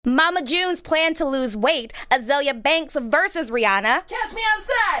Mama June's plan to lose weight. Azalea Banks versus Rihanna. Catch me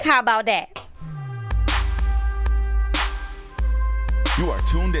outside. How about that? You are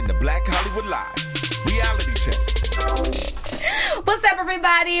tuned in to Black Hollywood Live, reality check. What's up,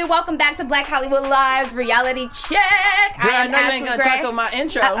 everybody? Welcome back to Black Hollywood Live's reality check. Girl, I know you ain't gonna talk on my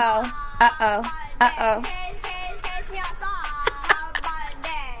intro.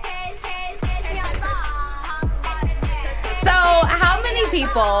 So, how many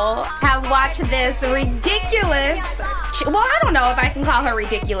people have watched this ridiculous... Well, I don't know if I can call her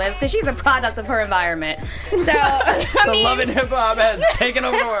ridiculous because she's a product of her environment. So, The Love and Hip Hop has taken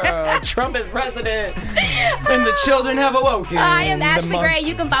over the world. Trump is president, and the children have awoken. I am Ashley Gray.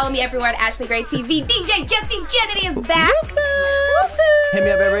 You can follow me everywhere at Ashley Gray TV. DJ Jesse Kennedy is back. Hit me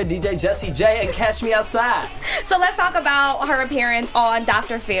up everywhere, DJ Jesse J, and catch me outside. So let's talk about her appearance on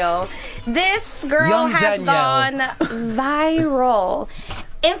Dr. Phil. This girl Young has Danielle. gone viral.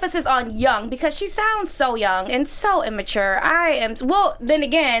 Emphasis on young because she sounds so young and so immature. Well, then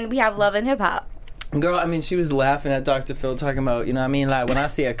again, we have Love and Hip Hop. Girl, I mean, she was laughing at Dr. Phil talking about, you know what I mean? Like, when I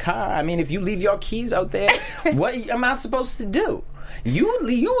see a car, I mean, if you leave your keys out there, what am I supposed to do? You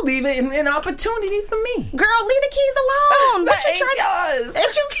leave it in an opportunity for me. Girl, leave the keys alone. What you yours?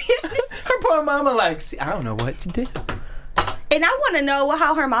 Is you kidding? Her poor mama like, see, I don't know what to do. And I want to know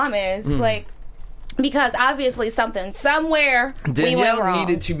how her mom is. Like, because obviously something somewhere we went Danielle wrong.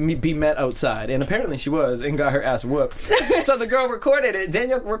 needed to be met outside, and apparently she was, and got her ass whooped. So the girl recorded it.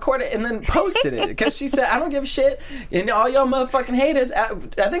 Danielle recorded it and then posted it because she said, "I don't give a shit." And all y'all motherfucking haters. I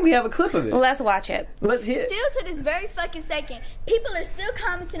think we have a clip of it. Let's watch it. Let's hear it. Still to this very fucking second, people are still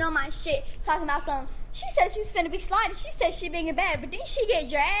commenting on my shit, talking about some. She said she was finna be sliding. She said she being bad, but didn't she get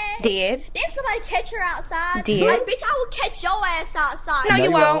dragged? Did somebody catch her outside? Did. Like, bitch, I will catch your ass outside. No,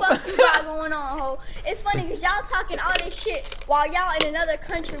 you won't. What the fuck you got going on, ho? It's funny because y'all talking all this shit while y'all in another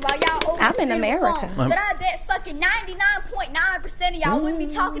country, while y'all over I'm in America. But I bet fucking 99.9% of y'all wouldn't be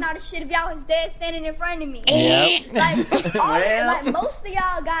talking all this shit if y'all was dead standing in front of me. Yep. Like most of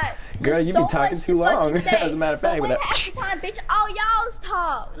y'all got. Girl, you be so talking much too to long. fucking say. As a matter of fact, but half the time, bitch, all y'all's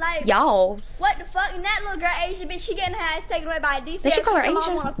talk. Like, y'all's. what the fuck? And that little girl Asian bitch, she getting her ass taken away by a DC. Did she call her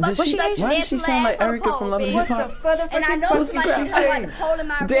Asian? Why does she sound like Erica from Love and Hip Hop? And I know somebody just like a pole in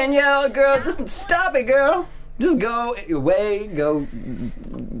my room. Danielle, girl, just stop it, girl. Just go away, go.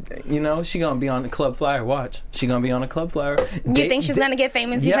 You know, she gonna be on the club flyer. Watch, she gonna be on a club flyer. You think she's gonna get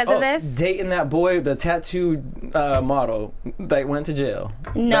famous because of this? Dating that boy, the tattooed model that went to jail.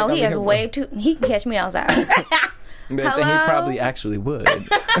 No, he is way too. He can catch me outside. Bitch, and he Hello? probably actually would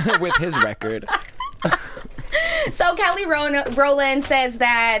with his record. So Kelly Rowland says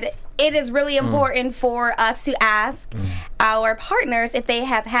that it is really important for us to ask our partners if they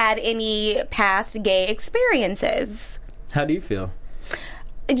have had any past gay experiences. How do you feel?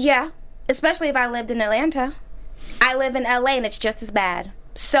 Yeah, especially if I lived in Atlanta. I live in LA and it's just as bad.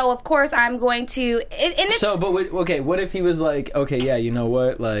 So of course I'm going to. What if he was like, okay, yeah, you know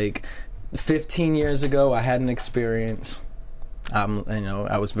what, like 15 years ago I had an experience. I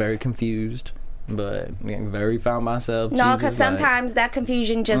was very confused. But very found myself. No, because sometimes that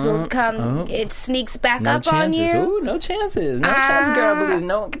confusion just will come. It sneaks back up chances. on you. Ooh, no chances. No chances, girl. I believe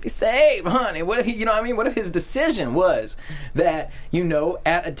no one can be saved, honey. What if he? You know what I mean? What if his decision was that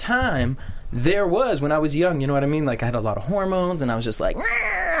at a time there was when I was young. You know what I mean? Like I had a lot of hormones, and I was just like,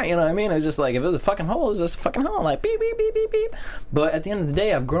 nah, you know what I mean? I was just like, if it was a fucking hole, it was just a fucking hole. Like beep beep beep beep beep. But at the end of the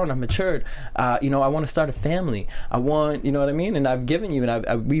day, I've grown, I've matured. I want to start a family. I want, you know what I mean? And I've given you,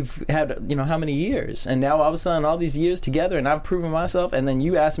 and we've had, how many years, and now all of a sudden, all these years together, and I've proven myself. And then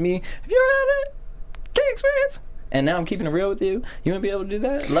you ask me, have you ever had a gay experience? And now I'm keeping it real with you. You wouldn't be able to do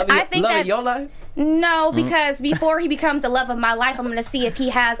that? Love of your life? No, because before he becomes the love of my life, I'm going to see if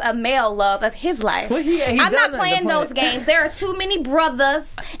he has a male love of his life. Well, I'm not playing those games. There are too many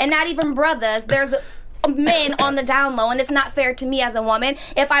brothers, and not even brothers. There's men on the down low, and it's not fair to me as a woman.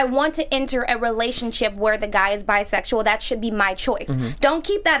 If I want to enter a relationship where the guy is bisexual, that should be my choice. Don't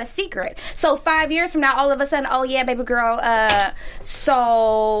keep that a secret. So 5 years from now, all of a sudden, oh yeah, baby girl,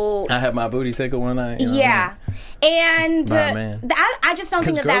 so I had my booty tickled one night. Yeah. And I just don't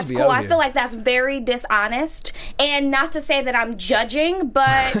think that that's cool. I feel like that's very dishonest. And not to say that I'm judging,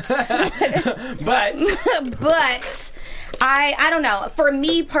 but but I don't know. For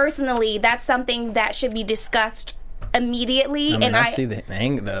me personally, that's something that should be discussed immediately. I see the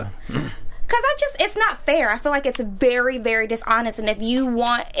anger though. Because it's not fair. I feel like it's very, very dishonest. And if you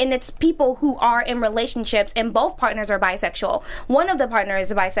want, and it's people who are in relationships and both partners are bisexual. One of the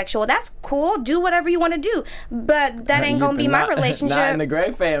partners is bisexual. That's cool. Do whatever you want to do. But that ain't going to be my relationship. Not in the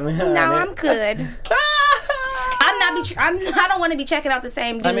Gray family. No, I'm good. I'm not I don't want to be checking out the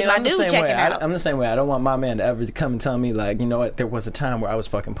same dude my dude checking out. I'm the same way. I don't want my man to ever come and tell me, like, you know what, there was a time where I was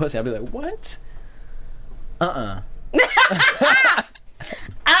fucking pussy. I'd be like, what? No.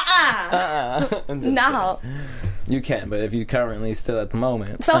 You can, but if you currently still at the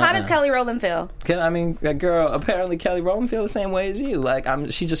moment. So how does Kelly Rowland feel? I mean, girl, apparently Kelly Rowland feels the same way as you. Like,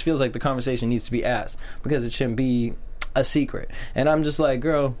 she just feels like the conversation needs to be asked because it shouldn't be a secret. And I'm just like,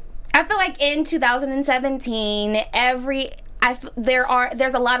 girl. I feel like in 2017,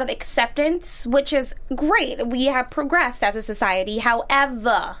 there's a lot of acceptance, which is great. We have progressed as a society.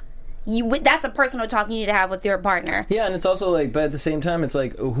 However, that's a personal talk you need to have with your partner. Yeah, and it's also like, but at the same time, it's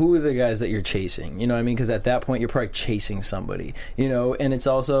like, who are the guys that you're chasing? You know what I mean? Because at that point, you're probably chasing somebody, you know, and it's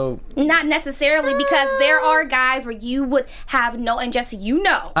also... Not necessarily, because there are guys where you would have no, and just, you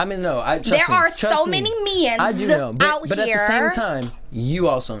know. I mean, no, there are so many men I do know, out but here. But at the same time, you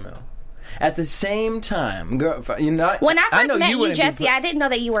also know. At the same time, girl, you know... When I first met you, Jesse, I didn't know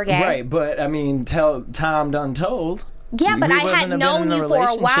that you were gay. Right, but, I mean, Tom done told... Yeah, but I had known you for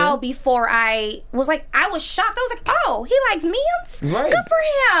a while before I was like, I was shocked. I was like, oh, he likes men's? Right. Good for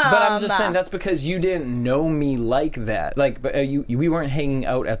him. But I'm just saying, that's because you didn't know me like that. Like, we weren't hanging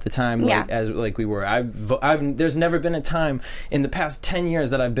out at the time like, as like we were. There's never been a time in the past 10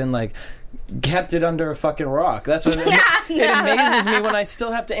 years that I've been like, kept it under a fucking rock. That's what it amazes me when I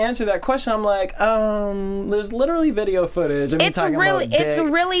still have to answer that question. I'm like, there's literally video footage. It's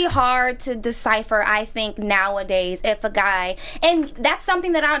really hard to decipher, I think, nowadays, if a guy, and that's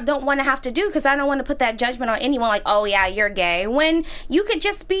something that I don't want to have to do, because I don't want to put that judgment on anyone like, oh yeah, you're gay, when you could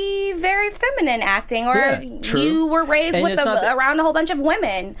just be very feminine acting, or you were raised and around a whole bunch of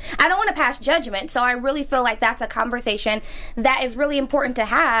women. I don't want to pass judgment, so I really feel like that's a conversation that is really important to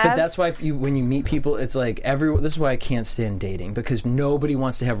have. But that's why when you meet people, it's like this is why I can't stand dating, because nobody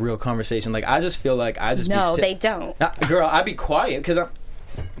wants to have real conversation. Like, I just feel like they don't. Girl, I be quiet because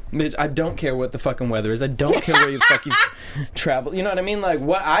I don't care what the fucking weather is. I don't care where you fucking travel. You know what I mean? Like,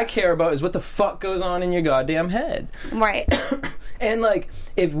 what I care about is what the fuck goes on in your goddamn head. Right. And, like,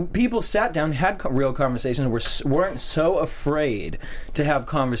 if people sat down, had real conversations, weren't so afraid to have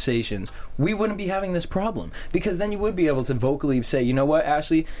conversations, we wouldn't be having this problem. Because then you would be able to vocally say, you know what,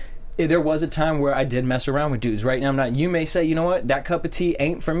 Ashley, there was a time where I did mess around with dudes. Right now I'm not. You may say, you know what, that cup of tea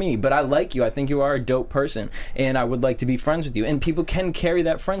ain't for me, but I like you. I think you are a dope person, and I would like to be friends with you. And people can carry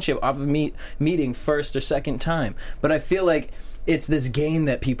that friendship off of meeting first or second time. But I feel like it's this game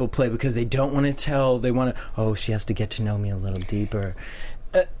that people play because they don't want to tell. They want to, oh, she has to get to know me a little deeper.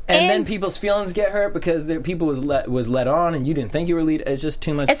 And then people's feelings get hurt because people was led on, and you didn't think you were lead. It's just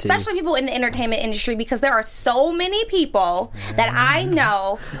too much. Especially people in the entertainment industry, because there are so many people that I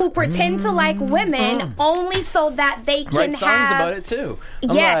know who pretend to like women only so that they can write songs about it too.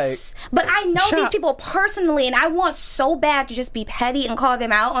 Yes, but I know these people personally, and I want so bad to just be petty and call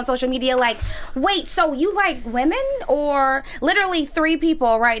them out on social media. Like, wait, so you like women? Or literally 3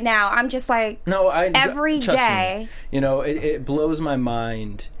 people right now. I'm just like, no, every day. Me, you know, it blows my mind.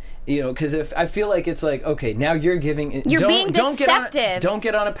 You know, because if I feel like it's like, okay, now you're being deceptive. Don't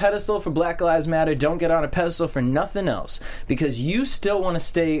get on a pedestal for Black Lives Matter. Don't get on a pedestal for nothing else, because you still want to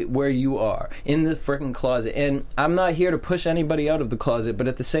stay where you are, in the freaking closet. And I'm not here to push anybody out of the closet, but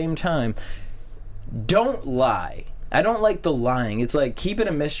at the same time, don't lie. I don't like the lying. It's like, keep it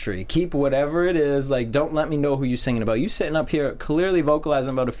a mystery. Keep whatever it is. Like, don't let me know who you're singing about. You sitting up here clearly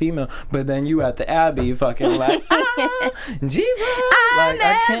vocalizing about a female, but then you at the Abbey fucking like, Jesus. I'm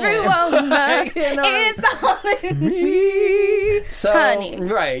every woman. Like, you know, it's only me. So, honey.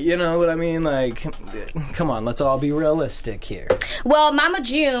 Right. You know what I mean? Like, come on. Let's all be realistic here. Well, Mama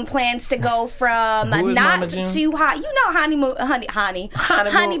June plans to go from not too hot. You know,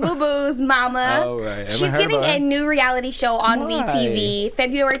 Honey Boo Boo's mama. Oh, right. She's getting a new reality show on WeTV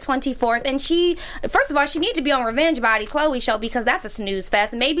February 24th, and first of all, she needs to be on Revenge Body, Chloe's show, because that's a snooze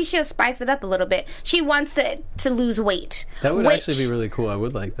fest. Maybe she'll spice it up a little bit. She wants to lose weight. That would actually be really cool. I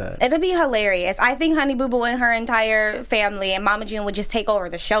would like that. It'll be hilarious. I think Honey Boo Boo and her entire family and Mama June would just take over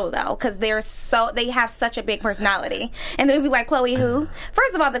the show, though, because they have such a big personality. And they'd be like, Chloe who?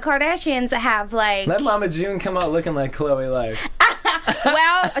 First of all, the Kardashians have like... Let Mama June come out looking like Chloe like...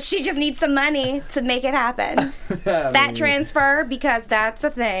 Well, she just needs some money to make it happen. Fat transfer, because that's a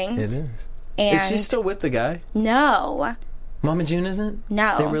thing. It is. And is she still with the guy? No. Mama June isn't?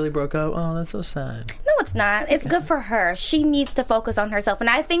 No. They really broke up? Oh, that's so sad. No, it's not. It's good for her. She needs to focus on herself. And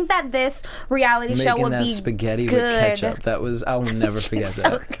I think that this reality show would be spaghetti good. With ketchup. I will never forget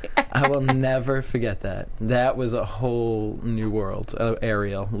that. I will never forget that. That was a whole new world.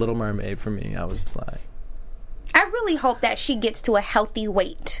 Ariel, Little Mermaid for me. I was just like... really hope that she gets to a healthy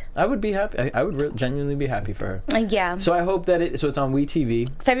weight. I would be happy. I would genuinely be happy for her. Yeah. So I hope that it's on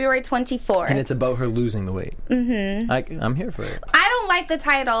WeTV. February 24th. And it's about her losing the weight. Mm-hmm. I'm here for it. I don't like the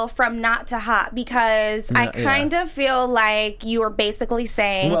title From Not to Hot because I kind of feel like you are basically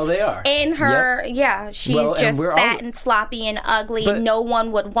saying... Well, they are. In her... Yep. She's just fat and sloppy and ugly. No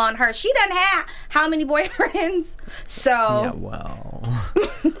one would want her. She doesn't have how many boyfriends? So... Yeah, well...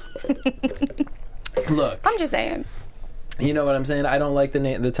 Look. I'm just saying. You know what I'm saying? I don't like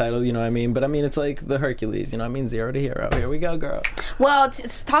the title, you know what I mean? But I mean, it's like the Hercules, you know what I mean? 0 to hero. Here we go, girl. Well,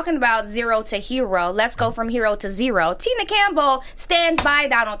 talking about 0 to hero, let's go from hero to zero. Tina Campbell stands by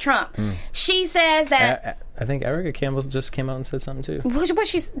Donald Trump. She says that... I think Erica Campbell just came out and said something too.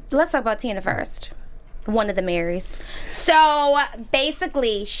 Let's talk about Tina first. One of the Marys. So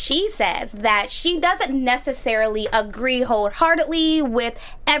basically, she says that she doesn't necessarily agree wholeheartedly with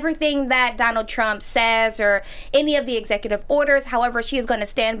everything that Donald Trump says or any of the executive orders. However, she is going to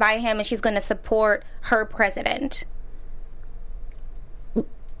stand by him and she's going to support her president.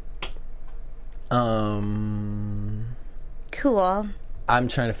 Cool. I'm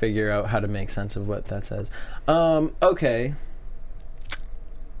trying to figure out how to make sense of what that says. Okay.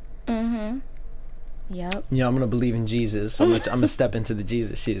 Yep. You know, I'm gonna believe in Jesus. I'm gonna step into the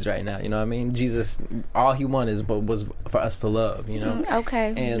Jesus shoes right now. You know what I mean? Jesus, all he wanted was for us to love. You know.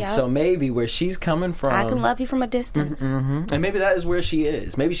 Okay. And so maybe where she's coming from, I can love you from a distance. And maybe that is where she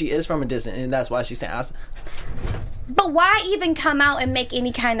is. Maybe she is from a distance, and that's why she's saying. But why even come out and make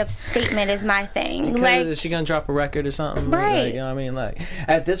any kind of statement is my thing. Like, is she gonna drop a record or something? Right. Like, you know what I mean? Like,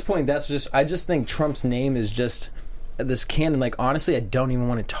 at this point, I just think Trump's name is just this canon. Like, honestly, I don't even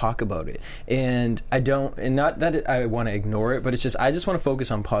want to talk about it, and not that I want to ignore it, but it's just I just want to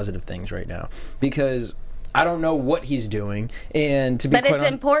focus on positive things right now because I don't know what he's doing, and to be but it's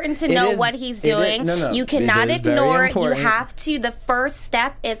important to know what he's doing. You cannot ignore it. You have to. The first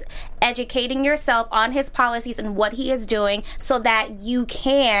step is educating yourself on his policies and what he is doing so that you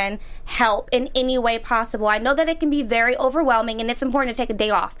can help in any way possible. I know that it can be very overwhelming and it's important to take a day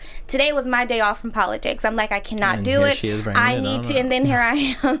off. Today was my day off from politics. I'm like, I cannot do it. I need to, and then here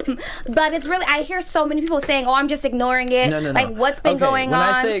I am. But it's really, I hear so many people saying, oh, I'm just ignoring it. No. Like, what's been going on?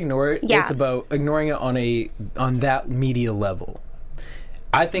 When I say ignore it, it's about ignoring it on that media level.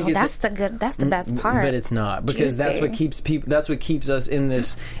 I think that's the best part. But it's not, because that's what keeps people. That's what keeps us in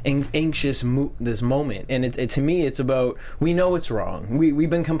this anxious this moment. And to me, it's about, we know it's wrong. We've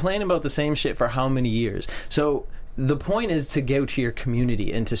been complaining about the same shit for how many years? So the point is to go to your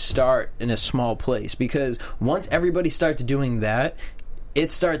community and to start in a small place, because once everybody starts doing that, it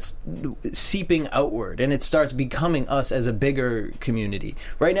starts seeping outward and it starts becoming us as a bigger community.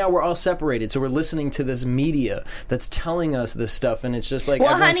 Right now we're all separated, so we're listening to this media that's telling us this stuff, and it's just like,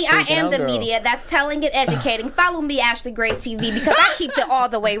 well, honey, I am the media that's telling and educating. Follow me, Ashley Gray TV, because I keep it all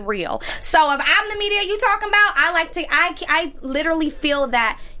the way real. So if I'm the media you talking about, I literally feel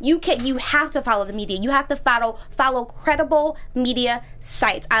that you have to follow the media. You have to follow credible media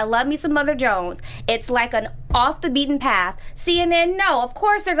sites. I love me some Mother Jones. It's like an off the beaten path. CNN, no, of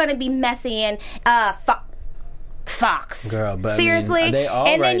course they're going to be messy and Fox. Girl, but seriously. I mean,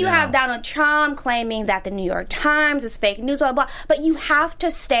 and then you have Donald Trump claiming that the New York Times is fake news, blah, blah, blah. But you have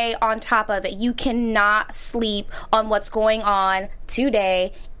to stay on top of it. You cannot sleep on what's going on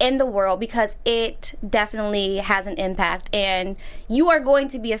today in the world, because it definitely has an impact and you are going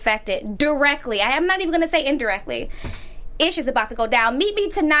to be affected directly. I am not even going to say indirectly. Ish is about to go down. Meet me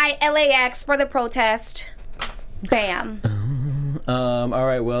tonight, LAX, for the protest. Bam. All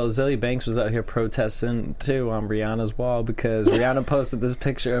right, well, Azealia Banks was out here protesting too on Rihanna's wall, because Rihanna posted this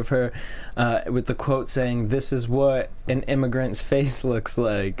picture of her with the quote saying, "This is what an immigrant's face looks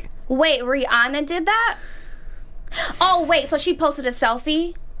like." Wait, Rihanna did that? Oh, wait, so she posted a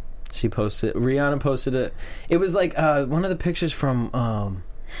selfie? Rihanna posted it. It was like one of the pictures from...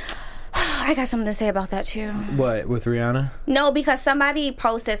 I got something to say about that too. What, with Rihanna? No, because somebody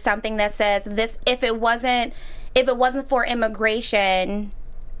posted something that says, "This, if it wasn't for immigration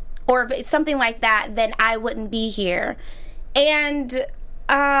or if it's something like that, then I wouldn't be here." And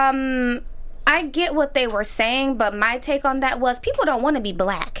I get what they were saying, but my take on that was, people don't want to be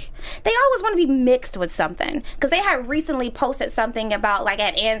black. They always want to be mixed with something. Because they had recently posted something about, like,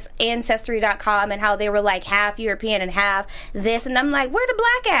 at Ancestry.com and how they were, like, half European and half this. And I'm like, where the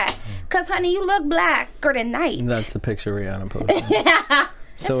black at? Because, honey, you look blacker than night. That's the picture Rihanna posted. Yeah.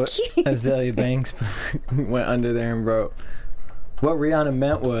 So cute. Azealia Banks went under there and wrote, What Rihanna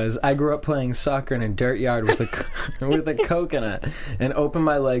meant was, I grew up playing soccer in a dirt yard with a coconut, and open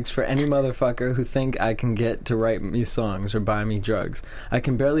my legs for any motherfucker who think I can get to write me songs or buy me drugs. I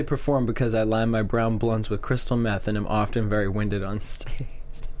can barely perform because I line my brown blunts with crystal meth and am often very winded on stage.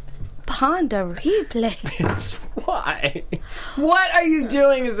 Ponder replay. Why? What are you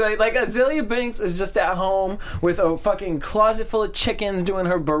doing? Is like Azealia Banks is just at home with a fucking closet full of chickens doing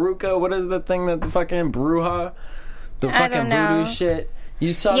her baruka. What is the thing that the fucking bruja? The fucking voodoo shit.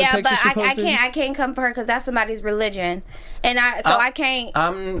 You saw the picture she posted? I can't come for her because that's somebody's religion, and I can't.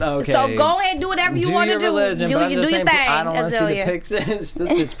 I'm okay. So go ahead and do whatever you want to do. Religion, do your thing, I don't want to see the Azealia. pictures. This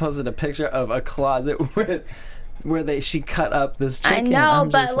bitch posted a picture of a closet where she cut up this chicken. I know,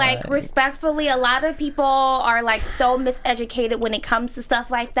 but like respectfully, a lot of people are like so miseducated when it comes to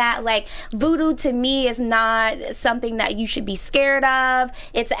stuff like that. Like voodoo to me is not something that you should be scared of.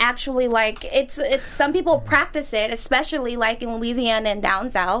 It's actually like it's some people practice it, especially like in Louisiana and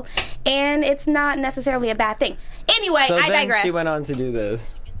down south, and it's not necessarily a bad thing. Anyway, so I then digress. She went on to do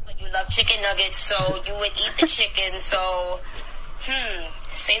this. You love chicken nuggets, so you would eat the chicken. So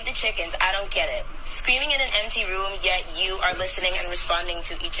save the chickens. I don't get it. Screaming in an empty room, yet you are listening and responding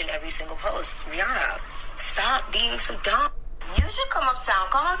to each and every single post. Rihanna, stop being so dumb. You should come uptown.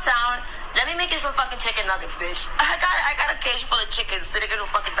 Come uptown. Let me make you some fucking chicken nuggets, bitch. I got a cage full of chickens sitting in the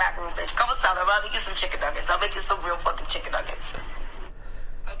fucking back room, bitch. Come uptown. I'll make you some chicken nuggets. I'll make you some real fucking chicken nuggets.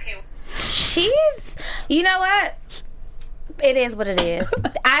 Okay. You know what? It is what it is.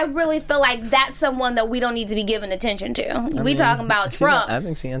 I really feel like that's someone that we don't need to be giving attention to. We talking about Trump. I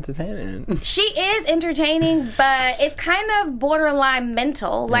think she's entertaining. She is entertaining, but it's kind of borderline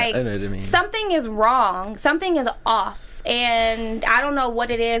mental. Like, I know what I mean. Something is wrong. Something is off. And I don't know what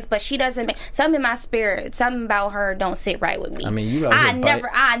it is, but she doesn't make something in my spirit. Something about her don't sit right with me. I mean, I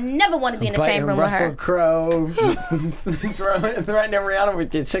never want to be in the same room with her. Russell Crowe, threatening Rihanna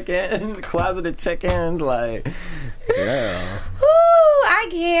with your chicken, closet of chickens, like, girl. Ooh, I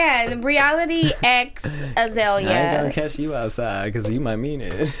can. Reality X Azealia. I ain't gonna catch you outside because you might mean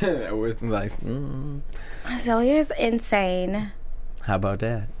it. With like, Azalea's insane. How about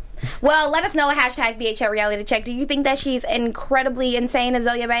that? Well, let us know at hashtag BHL Reality Check. Do you think that she's incredibly insane,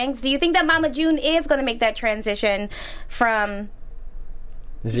 Azealia Banks? Do you think that Mama June is going to make that transition from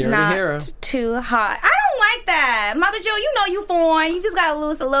zero to hero to hot? I don't like that. Mama June, you know you foreign. You just got to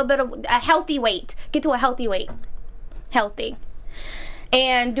lose a little bit of a healthy weight. Get to a healthy weight. Healthy.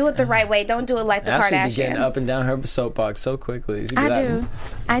 And do it the right way. Don't do it like the Kardashians. She be getting up and down her soapbox so quickly. I do.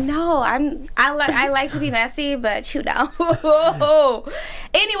 I know. I like to be messy, but you know.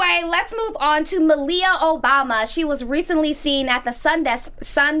 Anyway, let's move on to Malia Obama. She was recently seen at the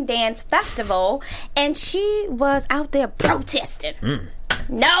Sundance Festival, and she was out there protesting.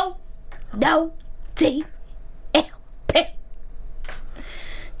 No, TLP.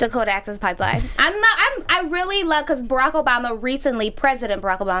 Dakota Access Pipeline. I really love, because President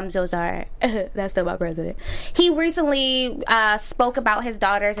Barack Obama, so sorry, that's still my president. He recently spoke about his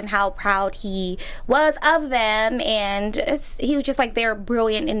daughters and how proud he was of them, and he was just like, they're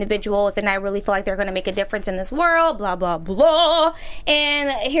brilliant individuals, and I really feel like they're going to make a difference in this world, blah, blah, blah. And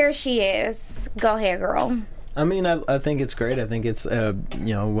here she is. Go ahead, girl. I mean, I think it's great. I think it's,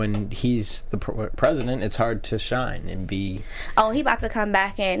 when he's the president, it's hard to shine and be... Oh, he about to come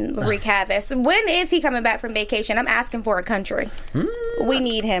back and wreak havoc. When is he coming back from vacation? I'm asking for a country. We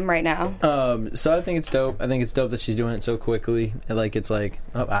need him right now. So I think it's dope. I think it's dope that she's doing it so quickly. It's like,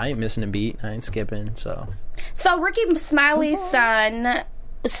 oh, I ain't missing a beat. I ain't skipping, so... So Ricky Smiley's son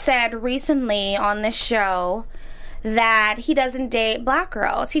said recently on this show that he doesn't date black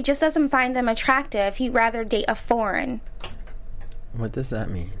girls. He just doesn't find them attractive. He'd rather date a foreign. What does that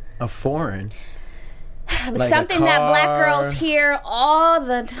mean? A foreign? Like something that black girls hear all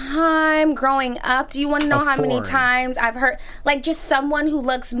the time growing up. Do you want to know how many times I've heard, like, just someone who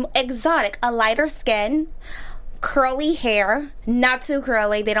looks exotic, a lighter skin, curly hair, not too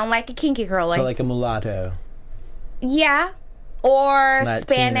curly. They don't like a kinky curly. So like a mulatto. Yeah. Or Latina.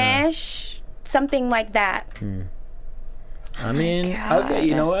 Spanish. Something like that. I mean, okay,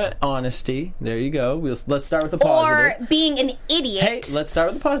 you know what? Honesty. There you go. Let's start with the positive. Or being an idiot. Hey, let's start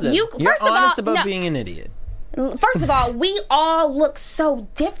with the positive. You're honest about being an idiot. First of all, we all look so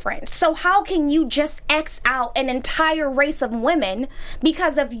different. So how can you just X out an entire race of women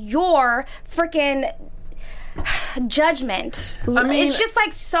because of your freaking judgment? I mean, it's just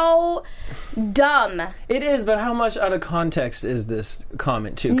like so dumb. It is, but how much out of context is this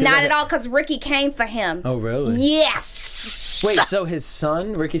comment too? Not at all, because Ricky came for him. Oh, really? Yes. Wait, so his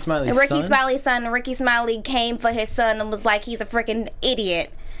son, Ricky Smiley's son? Ricky Smiley came for his son and was like, he's a freaking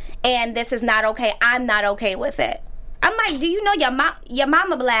idiot. And this is not okay. I'm not okay with it. I'm like, do you know your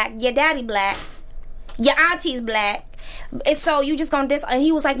mama black, your daddy black, your auntie's black, and so you just gonna diss? And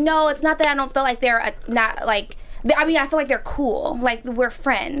he was like, no, it's not that I don't feel like they're not like. I mean, I feel like they're cool. Like, we're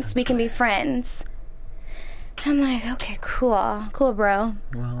friends. We can be friends. I'm like, okay, cool, bro.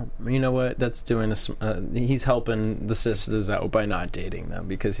 Well, you know what? That's doing he's helping the sisters out by not dating them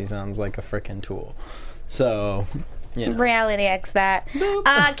because he sounds like a freaking tool. So, you know. Reality X that.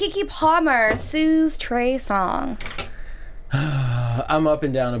 Kiki Palmer sues Trey song. I'm up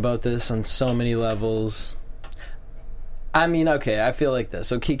and down about this on so many levels. I mean, okay, I feel like this.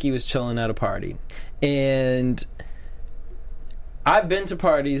 So Kiki was chilling at a party, and I've been to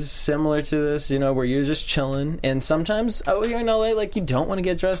parties similar to this, you know, where you're just chilling, and sometimes out here in LA, like, you don't want to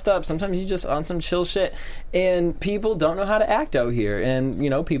get dressed up. Sometimes you just on some chill shit, and people don't know how to act out here, and,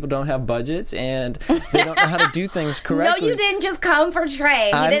 you know, people don't have budgets, and they don't know how to do things correctly. No, you didn't just come for Trey.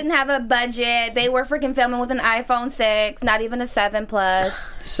 He didn't have a budget. They were freaking filming with an iPhone 6, not even a 7 Plus.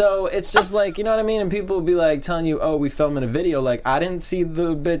 So it's just like, you know what I mean? And people will be like telling you, oh, we filming a video. Like, I didn't see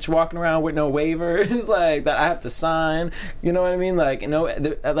the bitch walking around with no waivers, like, that I have to sign. You know what I mean? Like, you know,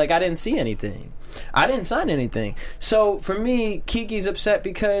 like, I didn't see anything. I didn't sign anything. So for me, Kiki's upset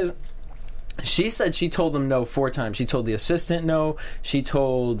because she said she told them no 4 times. She told the assistant no. She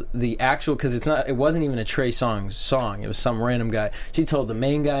told the actual, because it wasn't even a Trey song. It was some random guy. She told the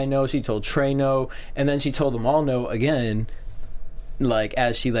main guy no. She told Trey no. And then she told them all no again, like,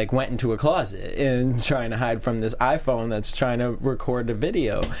 as she, like, went into a closet and trying to hide from this iPhone that's trying to record the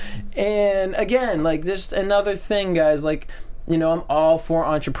video. And again, like, just another thing, guys, like, you know, I'm all for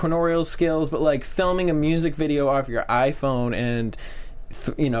entrepreneurial skills, but, like, filming a music video off your iPhone and,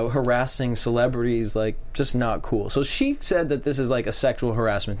 you know, harassing celebrities, like, just not cool. So she said that this is like a sexual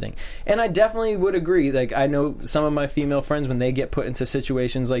harassment thing, and I definitely would agree. Like, I know some of my female friends, when they get put into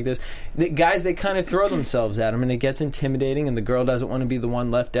situations like this, the guys, they kind of throw themselves at them, and it gets intimidating, and the girl doesn't want to be the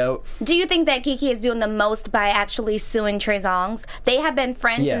one left out. Do you think that Kiki is doing the most by actually suing Trey Songz? They have been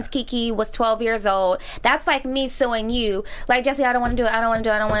friends since Kiki was 12 years old. That's like me suing you. Like, Jesse, I don't want to do it. I don't want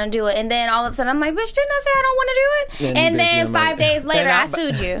to do it. And then all of a sudden, I'm like, bitch, didn't I say I don't want to do it? And then 5 days later, I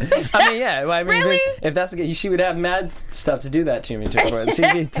sued you. I mean, yeah. Well, I mean, really? If that's the case, she would have mad stuff to do that to me too.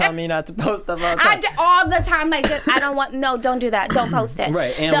 She'd be telling me not to post stuff all the time. All the time. Like, I don't want. No, don't do that. Don't post it.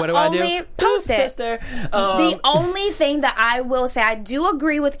 Right. And what do I do? Post it, sister. The only thing that I will say, I do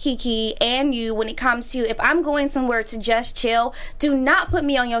agree with Kiki and you when it comes to, if I'm going somewhere to just chill, do not put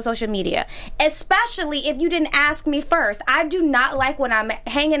me on your social media, especially if you didn't ask me first. I do not like when I'm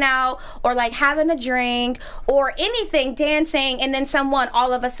hanging out or like having a drink or anything, dancing, and then someone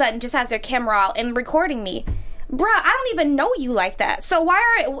all of a sudden just has their camera out and recording me. Bruh, I don't even know you like that. So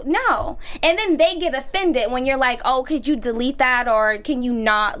no. And then they get offended when you're like, oh, could you delete that, or can you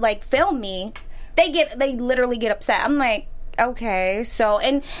not, like, film me? They literally get upset. I'm like, okay. So,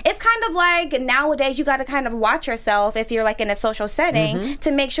 and it's kind of like nowadays you got to kind of watch yourself if you're like in a social setting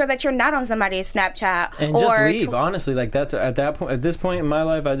to make sure that you're not on somebody's Snapchat and just leave. Honestly, like, that's at this point in my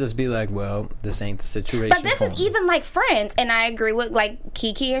life, I just be like, well, this ain't the situation. But this is even like friends, and I agree with like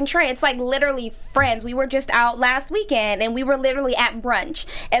Kiki and Trey. It's like literally friends. We were just out last weekend, and we were literally at brunch,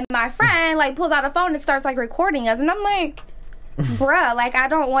 and my friend like pulls out a phone and starts like recording us, and I'm like, bruh, like, I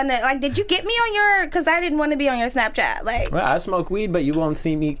don't want to, like, did you get me on your, because I didn't want to be on your Snapchat, like. Well, I smoke weed, but you won't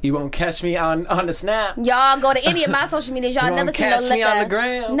see me, you won't catch me on the Snap. Y'all go to any of my social medias, y'all never see no liquor. Catch me on the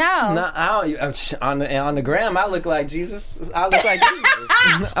gram. No. On the gram, I look like Jesus. I look like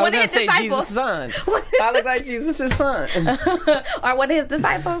Jesus. I was going to say Jesus' son. I look like Jesus' son. Or one of his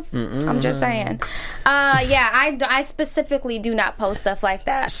disciples. I'm just saying. I specifically do not post stuff like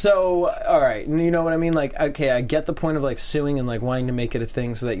that. So, all right, you know what I mean? Like, okay, I get the point of, like, suing and, like, wanting to make it a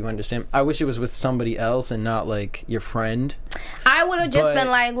thing so that you understand. I wish it was with somebody else and not, like, your friend. I would have just been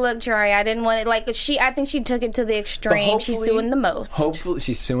like, look, Trey, I didn't want it. Like, I think she took it to the extreme. She's suing the most. Hopefully,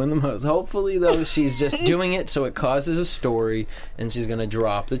 she's suing the most. Hopefully, though, she's just doing it so it causes a story, and she's going to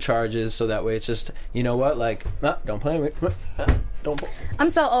drop the charges so that way it's just, you know what, like, don't play with me.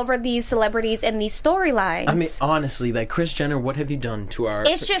 I'm so over these celebrities and these storylines. I mean, honestly, like, Kris Jenner, what have you done to our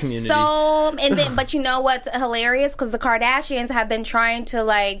community? It's just so, and then, but you know what's hilarious? Because the Kardashians have been trying to,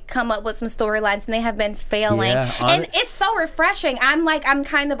 like, come up with some storylines, and they have been failing. And it's so refreshing. I'm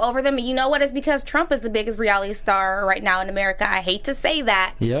kind of over them. And you know what? It's because Trump is the biggest reality star right now in America. I hate to say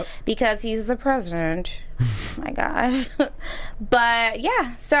that. Yep. Because he's the president. My gosh. But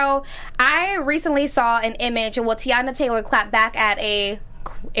yeah, so I recently saw an image. Well, Tiana Taylor clapped back at a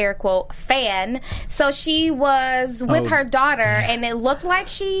air quote fan. So she was with her daughter, and it looked like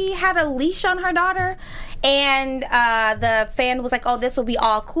she had a leash on her daughter, and the fan was like, oh, this will be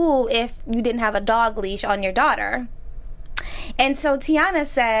all cool if you didn't have a dog leash on your daughter. And so Tiana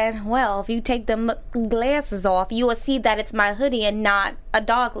said, well, if you take the glasses off, you will see that it's my hoodie and not a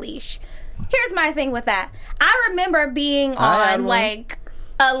dog leash. Here's my thing with that. I remember being on, like,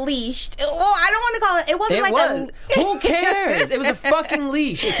 a leash. Oh, I don't want to call it. It wasn't Who cares? It was a fucking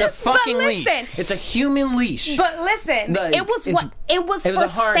leash. It's a fucking leash. It's a human leash. But listen, like, it was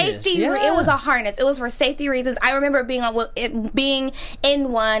for safety. Yeah. It was a harness. It was for safety reasons. I remember being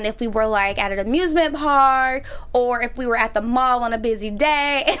in one if we were like at an amusement park or if we were at the mall on a busy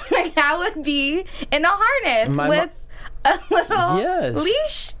day. And like I would be in a harness with a little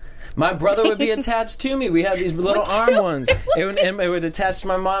leash. My brother would be attached to me. We had these little arm ones. It would attach to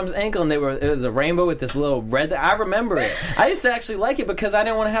my mom's ankle, and it was a rainbow with this little red. I remember it. I used to actually like it because I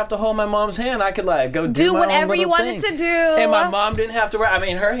didn't want to have to hold my mom's hand. I could like go do whatever you wanted to do, and my mom didn't have to. I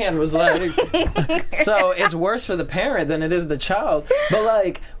mean, her hand was like. So it's worse for the parent than it is the child. But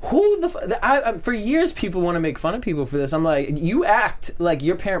like, for years, people want to make fun of people for this. I'm like, you act like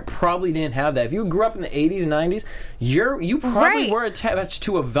your parent probably didn't have that. If you grew up in the 80s, 90s, you probably were attached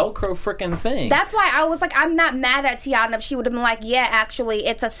to a Velcro freaking thing. That's why I was like, I'm not mad at Tiana if she would have been like, yeah, actually,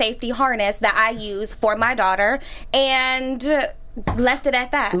 it's a safety harness that I use for my daughter, and left it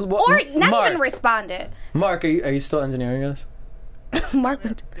at that. Well, or not even responded. Mark, are you still engineering us? Mark,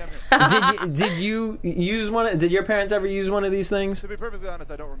 did you use one? Did your parents ever use one of these things? To be perfectly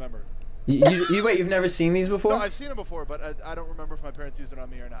honest, I don't remember. Wait, you've never seen these before? No, I've seen them before, but I don't remember if my parents used it on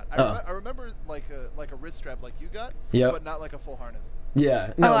me or not. I remember like a wrist strap like you got, but not like a full harness.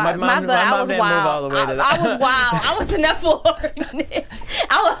 Yeah, no, my mom didn't move all the way to that. I was wild. I was in that full harness.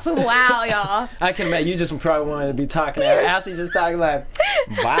 I was wild, y'all. I can imagine you just probably wanted to be talking to her. Ashley just talking like,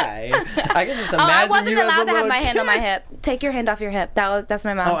 why? I can just imagine. I wasn't allowed to have my hand on my hip. Take your hand off your hip. That's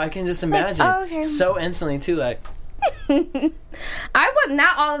my mom. Oh, I can just imagine. Okay. So instantly too, like. I was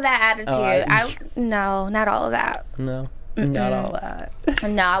not all of that attitude. No, not all of that. No. Not all that.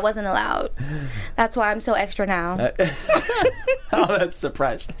 No, I wasn't allowed. That's why I'm so extra now. All that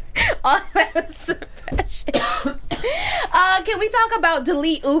suppression. All that suppression. Can we talk about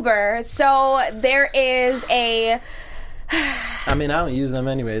delete Uber? So there is a... I mean, I don't use them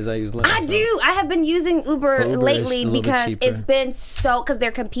anyways. I use Lyft. I do. I have been using Uber lately because it's been because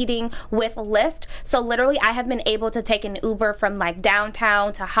they're competing with Lyft. So literally, I have been able to take an Uber from like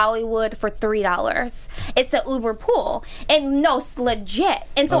downtown to Hollywood for $3. It's an Uber pool, and no, it's legit.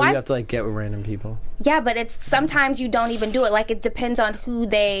 And so you have to like get with random people. Yeah, but it's sometimes you don't even do it. Like it depends on who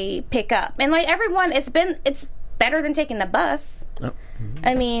they pick up, and like everyone, it's better than taking the bus. Oh.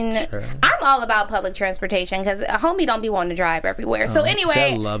 I mean, sure. I'm all about public transportation because a homie don't be wanting to drive everywhere. So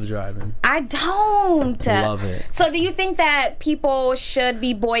anyway, I love driving. I don't love it. So do you think that people should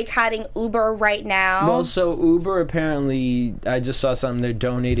be boycotting Uber right now? Well, so Uber apparently, I just saw something. They're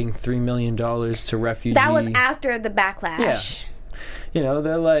donating $3 million to refugees. That was after the backlash. Yeah. You know,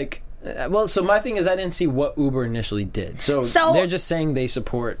 they're like, well, so my thing is, I didn't see what Uber initially did. So they're just saying they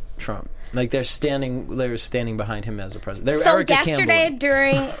support Trump. Like they're standing behind him as a president. So yesterday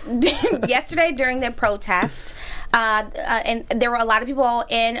during the protest, and there were a lot of people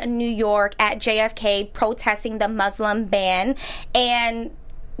in New York at JFK protesting the Muslim ban, and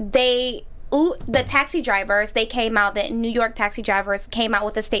the taxi drivers, the New York taxi drivers came out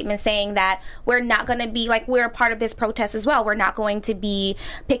with a statement saying that we're not going to be, like, we're a part of this protest as well. We're not going to be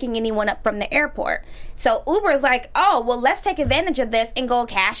picking anyone up from the airport. So Uber is like, oh, well, let's take advantage of this and go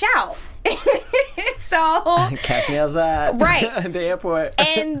cash out. So cash me outside. Right. The airport.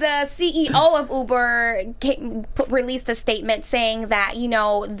 And the CEO of Uber released a statement saying that, you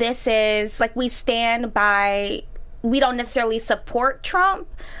know, this is, like, we don't necessarily support Trump,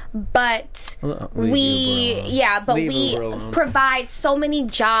 but we provide so many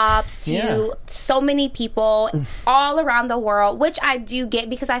jobs to so many people all around the world, which I do get,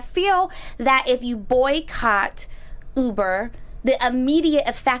 because I feel that if you boycott Uber, the immediate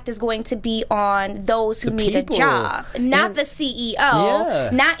effect is going to be on those who need a job, not the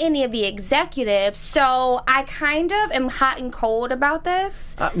CEO, not any of the executives. So I kind of am hot and cold about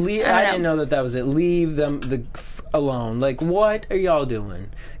this. I didn't know that was it. Leave them alone. Like, what are y'all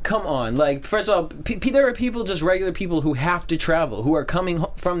doing? Come on. Like, first of all, there are people, just regular people, who have to travel, who are coming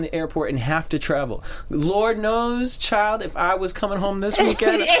from the airport and have to travel. Lord knows, child, if I was coming home this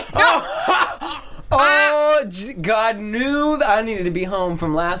weekend... God knew that I needed to be home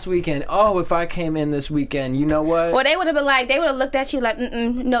from last weekend. Oh, if I came in this weekend, you know what? Well, they would have been like, they would have looked at you like,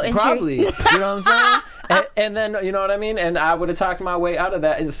 no entry. Probably. You know what I'm saying? and then, you know what I mean? And I would have talked my way out of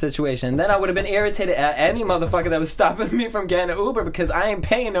that situation. Then I would have been irritated at any motherfucker that was stopping me from getting an Uber, because I ain't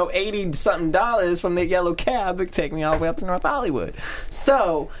paying no $80-something from the yellow cab to take me all the way up to North Hollywood.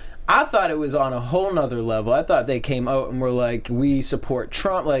 So... I thought it was on a whole nother level. I thought they came out and were like, we support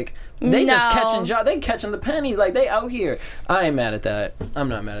Trump. Like, they just catching the pennies. Like, they out here. I ain't mad at that. I'm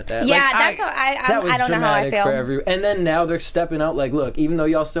not mad at that. Yeah, like, that's what I don't know how I feel. And then now they're stepping out like, look, even though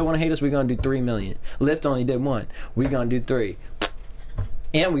y'all still want to hate us, we're going to do 3 million. Lyft only did 1. We're going to do 3.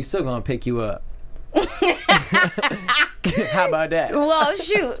 And we still going to pick you up. How about that? Well,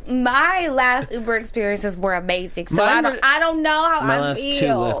 shoot, my last Uber experiences were amazing. So I don't know how I feel. My last 2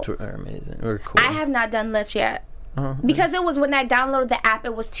 Lyft were amazing. Were cool. I have not done Lyft yet. Because it was when I downloaded the app,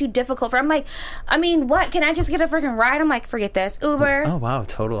 it was too difficult for. I'm like, I mean, what? Can I just get a freaking ride? I'm like, forget this. Uber. Oh wow,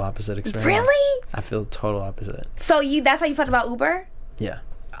 total opposite experience. Really? I feel total opposite. So that's how you felt about Uber? Yeah.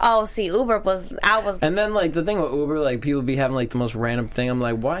 Oh, see, Uber was. And then like the thing with Uber, like people be having like the most random thing. I'm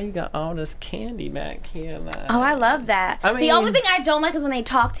like, why you got all this candy back here? Like, oh, I love that. I mean, the only thing I don't like is when they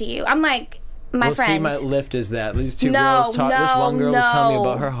talk to you. I'm like. My friend. See, my Lyft is that. These 2 girls talk. This one girl was telling me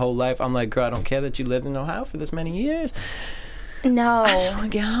about her whole life. I'm like, girl, I don't care that you lived in Ohio for this many years. No. I just want to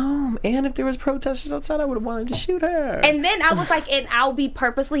get home. And if there was protesters outside, I would have wanted to shoot her. And then I was like, and I'll be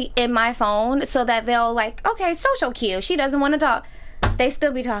purposely in my phone so that they'll like, okay, social cue. She doesn't want to talk. They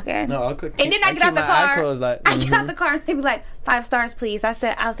still be talking. No, and then I get out the car. I get out the car and they be like, 5 stars, please. I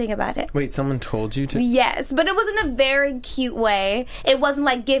said, I'll think about it. Wait, someone told you to? Yes, but it was in a very cute way. It wasn't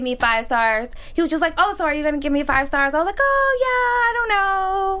like, give me 5 stars. He was just like, oh, so are you going to give me 5 stars? I was like, oh, yeah, I don't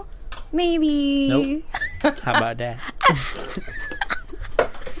know. Maybe. Nope. How about that?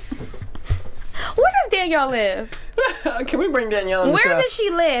 Where does Danielle live? Can we bring Danielle in the show? Where does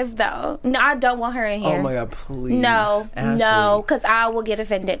she live, though? No, I don't want her in here. Oh, my God, please. No, Ashley. no, because I will get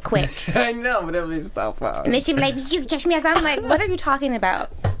offended quick. I know, but it'll be so fun. And then she'll be like, you catch me outside. I'm like, what are you talking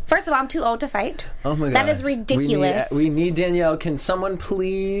about? First of all, I'm too old to fight. Oh, my God. That is ridiculous. We need Danielle. Can someone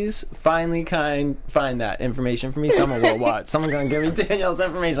please finally find that information for me? Someone will watch. Someone going to give me Danielle's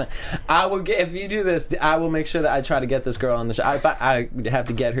information. I will get, if you do this, I will make sure that I try to get this girl on the show. If I have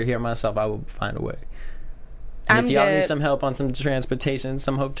to get her here myself, I will find a way. And if y'all need some help on some transportation,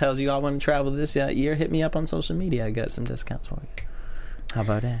 some hotels you all want to travel this year, hit me up on social media. I got some discounts for you. How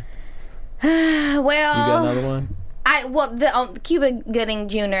about that? Well, you got another one? The Cuba Gooding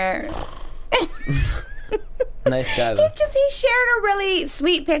Jr. Nice guy, though. He shared a really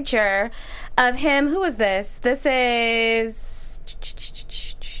sweet picture of him. Who is this? This is...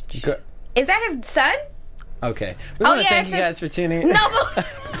 Is that his son? Okay. We want to thank you guys for tuning in. No, but...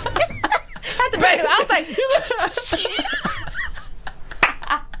 I was like,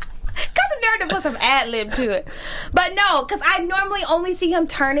 got the nerve to put some ad lib to it, but no, because I normally only see him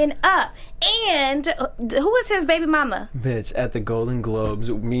turning up. And who is his baby mama? Bitch, at the Golden Globes,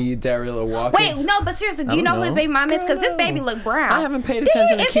 me, Daryl are walking. Wait, no, but seriously, do you know who his baby mama is? Because this baby look brown. I haven't paid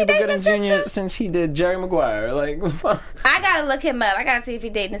attention to Cuba Gooding Jr. since he did Jerry Maguire. Like, I gotta look him up. I gotta see if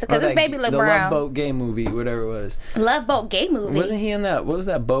he dating this because this baby look brown. The Love Boat gay movie, whatever it was. Love Boat gay movie. Wasn't he in that? What was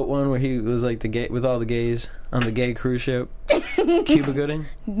that boat one where he was like the gay with all the gays on the gay cruise ship? Cuba Gooding?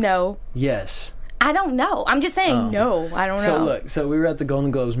 No. Yes. I don't know. I'm just saying no. I don't know. So we were at the Golden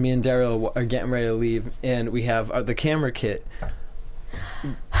Globes. Me and Daryl are getting ready to leave, and we have the camera kit.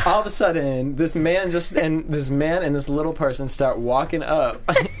 All of a sudden, this man and this little person start walking up,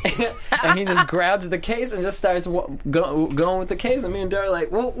 and he just grabs the case and just starts going with the case. And me and Daryl are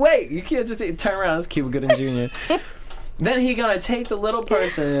like, well, wait, you can't just turn around. It's Cuba Gooding Jr. Then he gonna take the little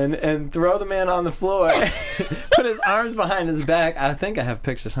person and throw the man on the floor, put his arms behind his back. I think I have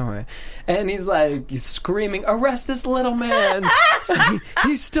pictures somewhere. And he's like screaming, "Arrest this little man!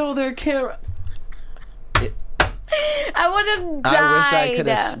 He stole their camera." I would have died. I wish I could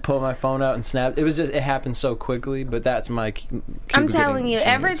have pulled my phone out and snapped. It happened so quickly, but that's my Cuba I'm telling you,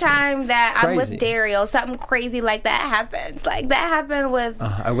 every time that I'm with Dario, something crazy like that happens. Like that happened with...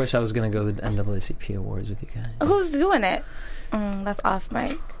 I wish I was going to go to the NAACP Awards with you guys. Who's doing it? That's off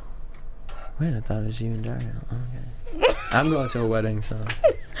mic. Wait, I thought it was you and Dario. Okay. I'm going to a wedding, so...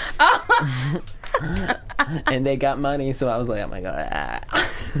 And they got money, so I was like, oh my God.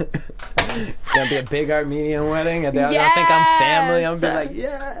 It's going to be a big Armenian wedding, and they're going to think I'm family. I'm going to be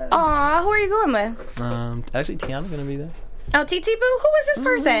like, yeah. Aw, who are you going with? Actually, Tiana's going to be there. Oh, TT Boo? Who is this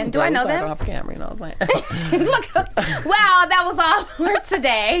person? Do I know them? Off camera, and I was like... Look, wow, that was all for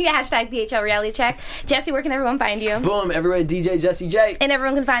today. Hashtag BHL Reality Check. Jesse, where can everyone find you? Boom, everywhere, DJ Jesse J. And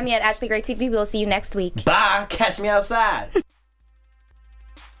everyone can find me at Ashley Gray TV. We'll see you next week. Bye. Catch me outside.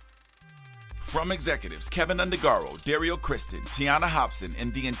 From executives Kevin Undergaro, Dario Kristen, Tiana Hobson,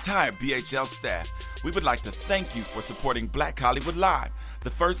 and the entire BHL staff, we would like to thank you for supporting Black Hollywood Live, the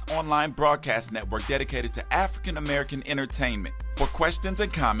first online broadcast network dedicated to African American entertainment. For questions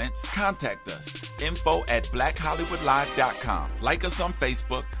and comments, contact us. info@blackhollywoodlive.com. Like us on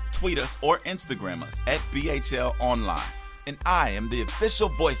Facebook, tweet us, or Instagram us at BHL Online. And I am the official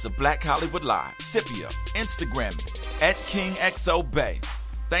voice of Black Hollywood Live, Scipio. Instagram me at KingXOBay.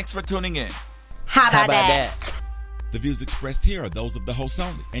 Thanks for tuning in. How about that? The views expressed here are those of the hosts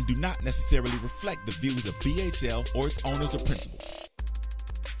only and do not necessarily reflect the views of BHL or its owners or principals.